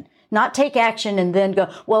action. Not take action and then go,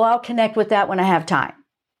 well, I'll connect with that when I have time.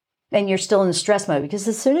 And you're still in the stress mode because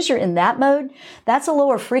as soon as you're in that mode, that's a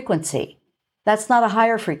lower frequency. That's not a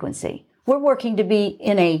higher frequency. We're working to be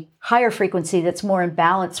in a higher frequency that's more in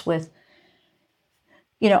balance with,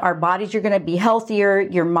 our bodies are going to be healthier.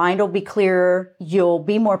 Your mind will be clearer. You'll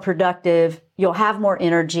be more productive. You'll have more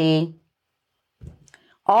energy.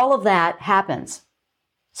 All of that happens.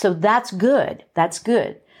 So that's good. That's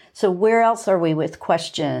good. So where else are we with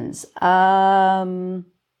questions? Let's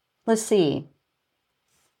see.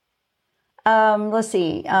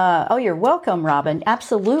 You're welcome, Robin.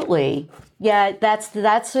 Absolutely. Yeah, that's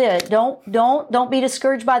it. Don't be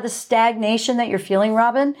discouraged by the stagnation that you're feeling,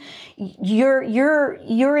 Robin. You're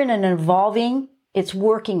in an evolving it's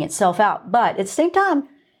working itself out. But at the same time,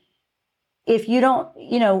 if you don't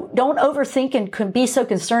overthink and can be so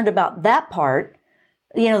concerned about that part,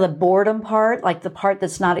 the boredom part, like the part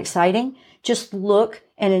that's not exciting, just look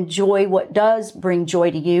and enjoy what does bring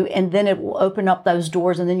joy to you. And then it will open up those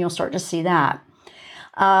doors, and then you'll start to see that.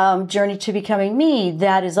 Journey to Becoming Me,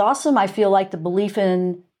 that is awesome. I feel like the belief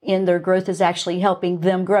in their growth is actually helping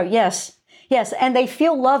them grow. Yes. And they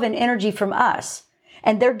feel love and energy from us,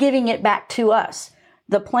 and they're giving it back to us.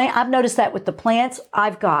 I've noticed that with the plants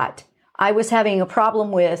I was having a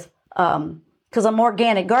problem with, because I'm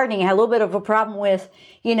organic gardening. I had a little bit of a problem with,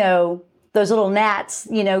 those little gnats,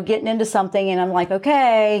 getting into something. And I'm like,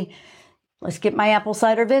 okay, let's get my apple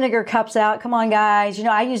cider vinegar cups out. Come on, guys.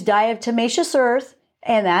 I use diatomaceous earth,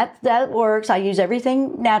 and that works. I use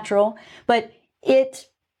everything natural, but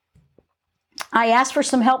I asked for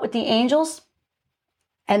some help with the angels,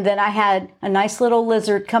 and then I had a nice little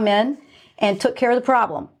lizard come in and took care of the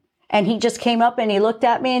problem. And he just came up and he looked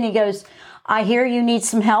at me and he goes, I hear you need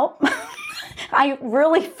some help. I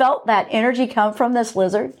really felt that energy come from this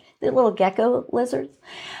lizard, the little gecko lizards.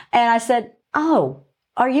 And I said, oh,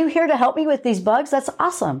 are you here to help me with these bugs? That's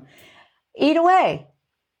awesome. Eat away.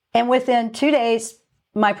 And within 2 days,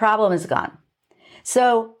 my problem is gone.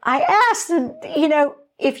 So I asked, and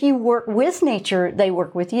if you work with nature, they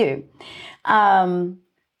work with you.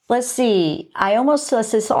 Let's see.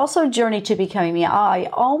 This is also Journey to Becoming Me. I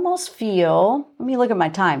almost feel, let me look at my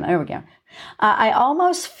time. There we go. I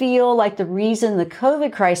almost feel like the reason the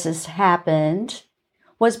COVID crisis happened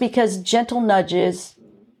was because gentle nudges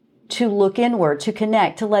to look inward, to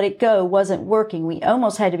connect, to let it go wasn't working. We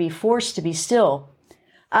almost had to be forced to be still.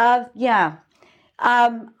 I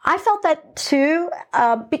felt that too,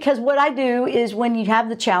 because what I do is when you have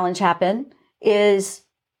the challenge happen is,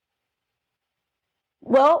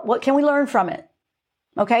 well, what can we learn from it?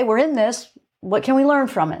 Okay, we're in this. What can we learn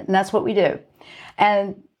from it? And that's what we do.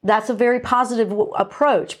 And that's a very positive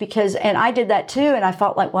approach and I did that too. And I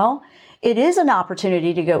felt like, well, it is an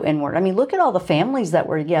opportunity to go inward. I mean, look at all the families that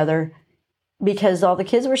were together because all the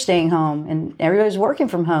kids were staying home and everybody's working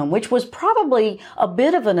from home, which was probably a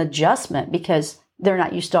bit of an adjustment because they're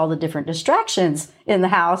not used to all the different distractions in the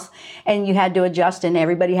house, and you had to adjust and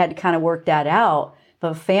everybody had to kind of work that out.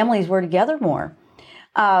 But families were together more.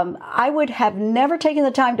 I would have never taken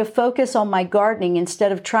the time to focus on my gardening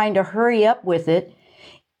instead of trying to hurry up with it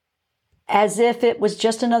as if it was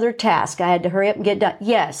just another task. I had to hurry up and get done.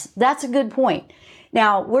 Yes, that's a good point.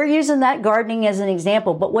 Now, we're using that gardening as an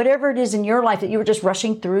example, but whatever it is in your life that you were just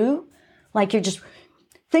rushing through, like you're just,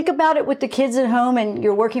 think about it with the kids at home and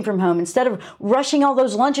you're working from home. Instead of rushing all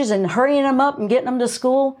those lunches and hurrying them up and getting them to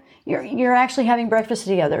school, you're actually having breakfast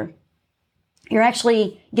together. You're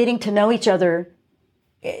actually getting to know each other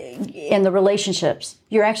in the relationships.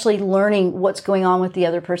 You're actually learning what's going on with the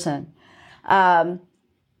other person.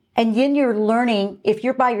 And then you're learning, if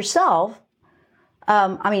you're by yourself,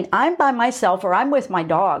 I'm by myself or I'm with my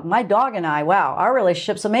dog. My dog and I, wow, our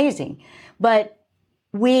relationship's amazing. But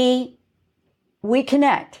we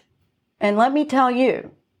connect. And let me tell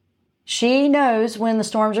you, she knows when the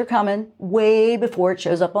storms are coming way before it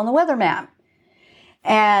shows up on the weather map.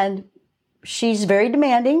 And she's very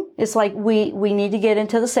demanding. It's like we need to get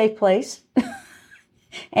into the safe place.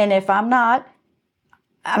 And if I'm not,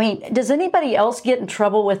 does anybody else get in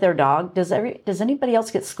trouble with their dog? Does anybody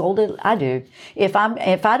else get scolded? I do. If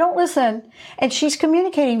I don't listen, and she's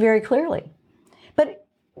communicating very clearly. But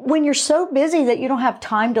when you're so busy that you don't have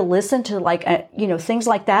time to listen to things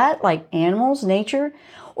like that, like animals, nature,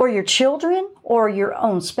 or your children, or your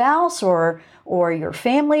own spouse, or your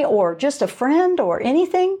family, or just a friend, or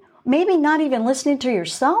anything, maybe not even listening to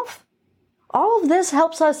yourself, all of this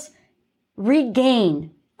helps us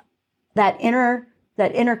regain that inner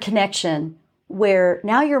connection where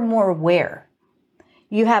now you're more aware.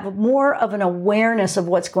 You have more of an awareness of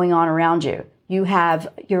what's going on around you.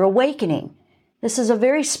 You're awakening. This is a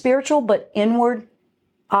very spiritual but inward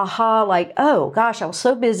aha, like, oh gosh, I was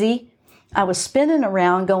so busy. I was spinning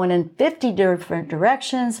around going in 50 different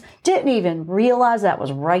directions. Didn't even realize that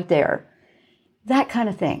was right there. That kind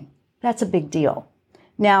of thing. That's a big deal.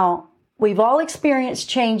 Now, we've all experienced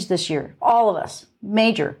change this year. All of us.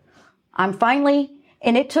 Major.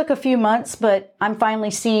 And it took a few months, but I'm finally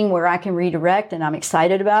seeing where I can redirect, and I'm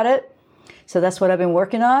excited about it. So that's what I've been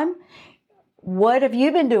working on. What have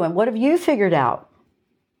you been doing? What have you figured out?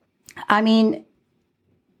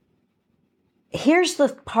 Here's the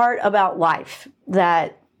part about life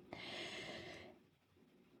that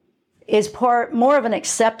is more of an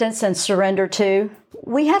acceptance and surrender to.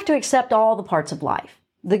 We have to accept all the parts of life.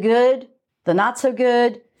 The good, the not so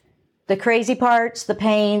good, The crazy parts, the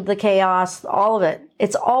pain, the chaos, all of it.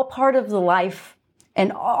 It's all part of the life,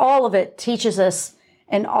 and all of it teaches us,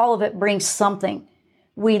 and all of it brings something.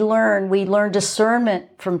 We learn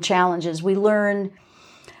discernment from challenges. We learn,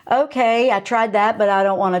 okay, I tried that, but I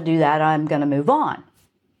don't want to do that. I'm going to move on.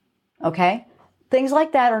 Okay? Things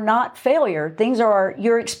like that are not failure.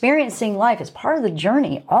 You're experiencing life. It's part of the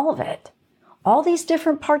journey, all of it. All these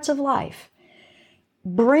different parts of life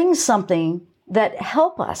bring something that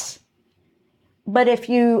help us. But if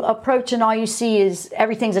you approach and all you see is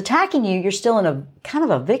everything's attacking you, you're still in a kind of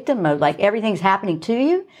a victim mode, like everything's happening to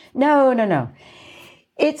you. No.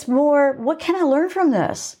 It's more, what can I learn from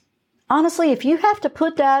this? Honestly, if you have to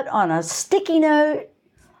put that on a sticky note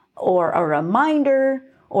or a reminder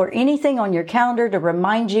or anything on your calendar to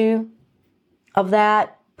remind you of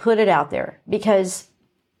that, put it out there, because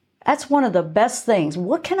that's one of the best things.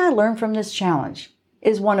 What can I learn from this challenge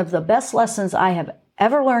is one of the best lessons I have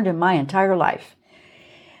ever learned in my entire life.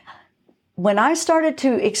 When I started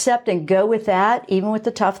to accept and go with that, even with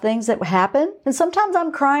the tough things that happen, and sometimes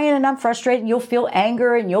I'm crying and I'm frustrated, and you'll feel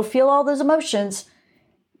anger and you'll feel all those emotions.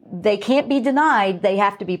 They can't be denied. They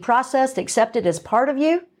have to be processed, accepted as part of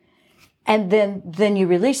you, and then you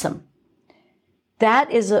release them.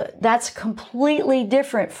 That's completely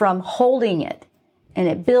different from holding it, and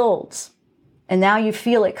it builds. And now you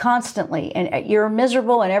feel it constantly, and you're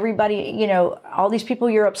miserable, and everybody, all these people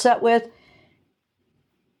you're upset with,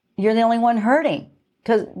 you're the only one hurting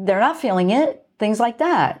because they're not feeling it, things like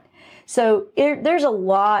that. So there's a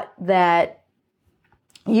lot that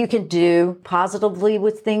you can do positively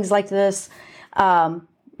with things like this.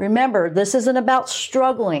 Remember, this isn't about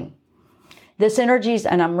struggling. This energy's,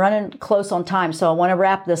 and I'm running close on time, so I want to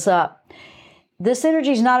wrap this up. This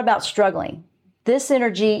energy is not about struggling. This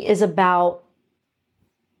energy is about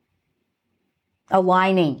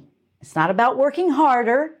aligning. It's not about working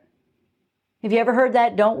harder. Have you ever heard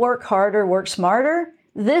that? Don't work harder, work smarter.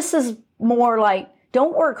 This is more like,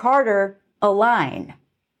 don't work harder, align.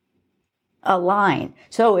 Align.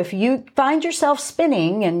 So if you find yourself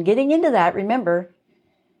spinning and getting into that, remember,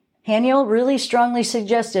 Haniel really strongly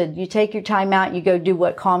suggested you take your time out, you go do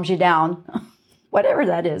what calms you down, whatever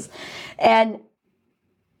that is. And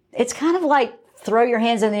it's kind of like throw your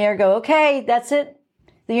hands in the air, go, okay, that's it.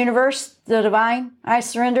 The universe, the divine, I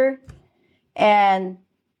surrender. And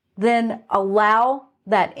then allow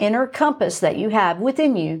that inner compass that you have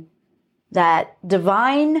within you, that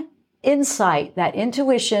divine insight, that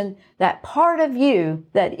intuition, that part of you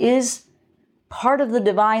that is part of the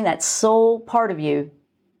divine, that soul part of you,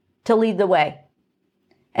 to lead the way.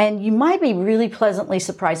 And you might be really pleasantly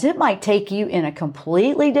surprised. It might take you in a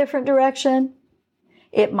completely different direction.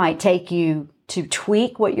 It might take you to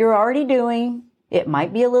tweak what you're already doing. It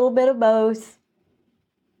might be a little bit of both.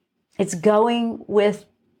 It's going with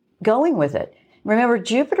it. Remember,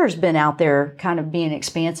 Jupiter's been out there kind of being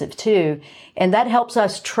expansive too, and that helps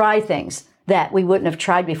us try things that we wouldn't have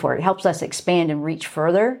tried before. It helps us expand and reach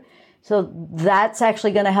further. So that's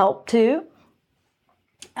actually going to help too.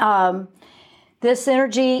 This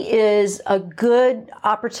energy is a good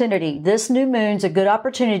opportunity. This new moon's a good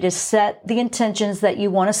opportunity to set the intentions that you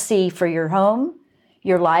want to see for your home,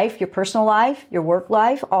 your life, your personal life, your work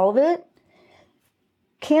life, all of it.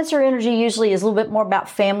 Cancer energy usually is a little bit more about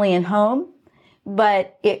family and home,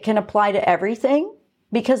 but it can apply to everything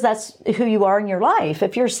because that's who you are in your life.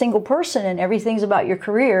 If you're a single person and everything's about your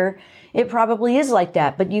career, it probably is like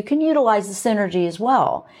that, but you can utilize this energy as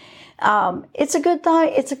well. It's a good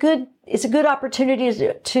thing. It's a good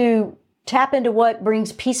opportunity to tap into what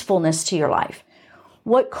brings peacefulness to your life,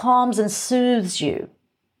 what calms and soothes you.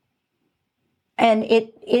 And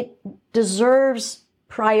it deserves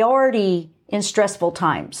priority in stressful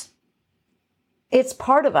times. It's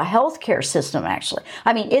part of a healthcare system, actually.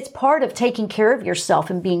 I mean, it's part of taking care of yourself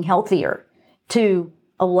and being healthier to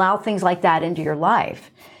allow things like that into your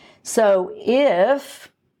life. So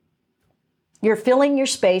if you're filling your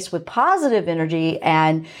space with positive energy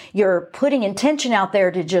and you're putting intention out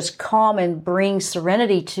there to just calm and bring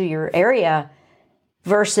serenity to your area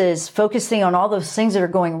versus focusing on all those things that are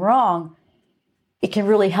going wrong, it can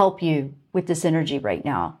really help you with this energy right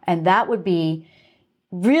now. And that would be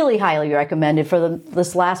really highly recommended for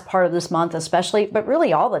this last part of this month, especially, but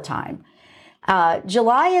really all the time.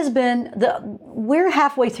 July has been, we're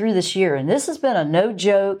halfway through this year, and this has been a no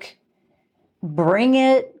joke, bring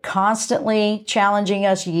it, constantly challenging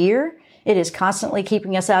us year. It is constantly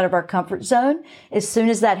keeping us out of our comfort zone. As soon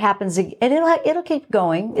as that happens, and it'll keep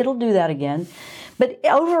going. It'll do that again. But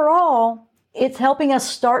overall, it's helping us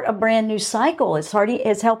start a brand new cycle. It's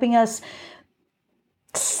helping us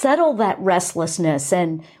settle that restlessness,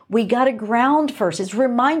 and we got to ground first. It's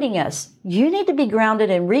reminding us you need to be grounded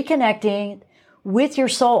and reconnecting with your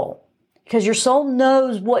soul, because your soul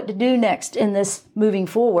knows what to do next in this moving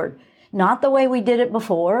forward, not the way we did it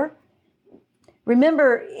before.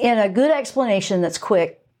 Remember, in a good explanation that's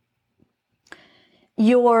quick,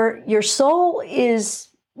 your soul is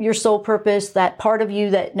your soul purpose, that part of you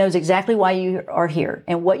that knows exactly why you are here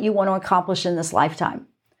and what you want to accomplish in this lifetime.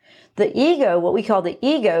 The ego, what we call the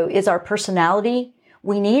ego, is our personality.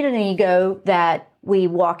 We need an ego that we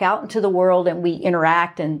walk out into the world and we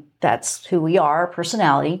interact, and that's who we are, our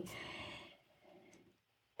personality.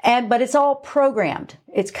 But it's all programmed.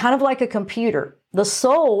 It's kind of like a computer. The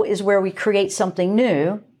soul is where we create something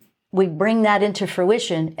new. We bring that into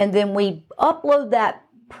fruition, and then we upload that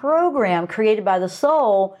program created by the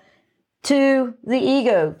soul to the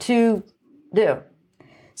ego to do.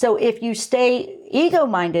 So if you stay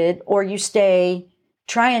ego-minded, or you stay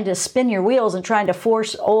trying to spin your wheels and trying to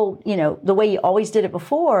force the way you always did it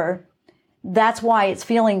before, that's why it's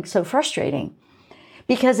feeling so frustrating,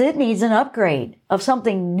 because it needs an upgrade of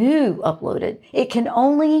something new uploaded. It can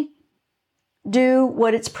only do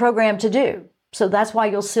what it's programmed to do. So that's why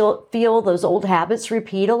you'll still feel those old habits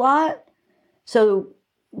repeat a lot. So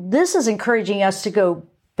this is encouraging us to go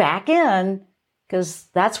back in, because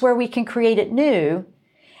that's where we can create it new,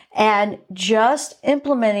 and just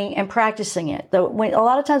implementing and practicing it. A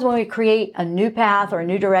lot of times when we create a new path or a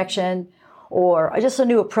new direction or just a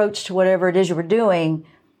new approach to whatever it is you were doing,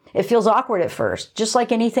 it feels awkward at first, just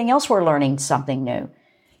like anything else we're learning something new.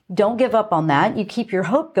 Don't give up on that. You keep your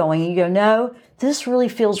hope going. You go, no, this really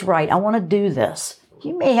feels right. I want to do this.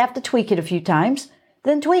 You may have to tweak it a few times,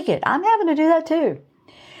 then tweak it. I'm having to do that too.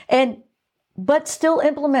 But still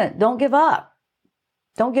implement. Don't give up.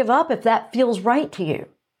 Don't give up if that feels right to you.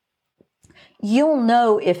 You'll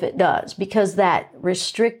know if it does, because that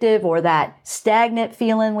restrictive or that stagnant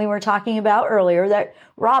feeling we were talking about earlier, that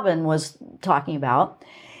Robin was talking about,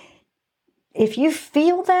 if you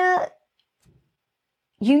feel that,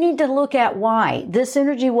 you need to look at why. This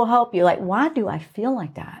energy will help you. Like, why do I feel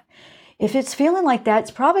like that? If it's feeling like that,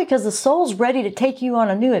 it's probably because the soul's ready to take you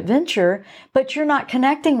on a new adventure, but you're not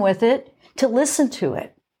connecting with it to listen to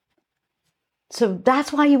it. So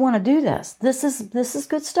that's why you want to do this. This is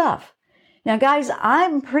good stuff. Now, guys,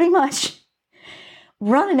 I'm pretty much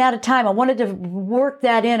running out of time. I wanted to work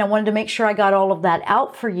that in. I wanted to make sure I got all of that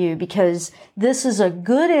out for you, because this is a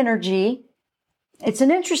good energy. It's an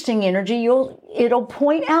interesting energy. It'll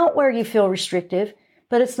point out where you feel restrictive,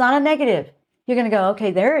 but it's not a negative. You're going to go, okay,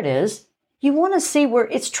 there it is. You want to see where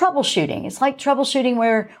it's troubleshooting. It's like troubleshooting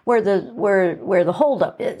where the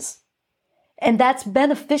holdup is. And that's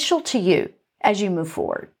beneficial to you as you move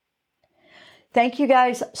forward. Thank you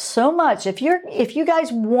guys so much. If you guys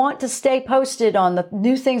want to stay posted on the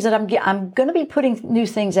new things that I'm going to be putting new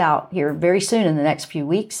things out here very soon in the next few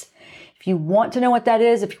weeks. If you want to know what that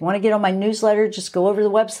is, if you want to get on my newsletter, just go over to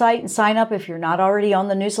the website and sign up if you're not already on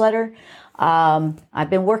the newsletter. I've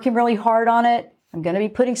been working really hard on it. I'm going to be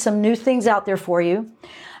putting some new things out there for you.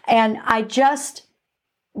 And I just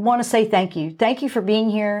want to say thank you. Thank you for being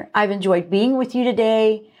here. I've enjoyed being with you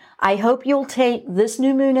today. I hope you'll take this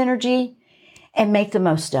new moon energy and make the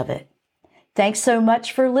most of it. Thanks so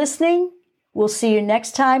much for listening. We'll see you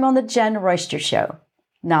next time on The Jen Royster Show.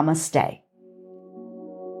 Namaste.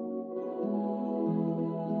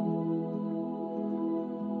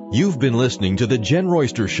 You've been listening to The Jen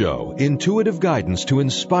Royster Show, intuitive guidance to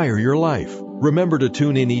inspire your life. Remember to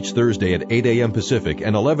tune in each Thursday at 8 a.m. Pacific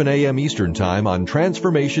and 11 a.m. Eastern Time on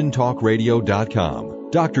transformationtalkradio.com.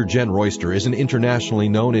 Dr. Jen Royster is an internationally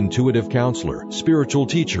known intuitive counselor, spiritual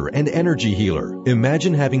teacher, and energy healer.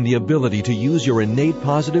 Imagine having the ability to use your innate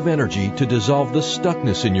positive energy to dissolve the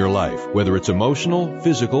stuckness in your life, whether it's emotional,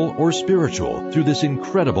 physical, or spiritual, through this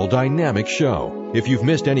incredible dynamic show. If you've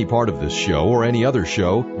missed any part of this show or any other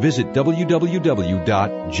show, visit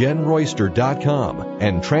www.jenroyster.com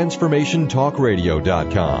and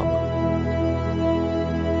transformationtalkradio.com.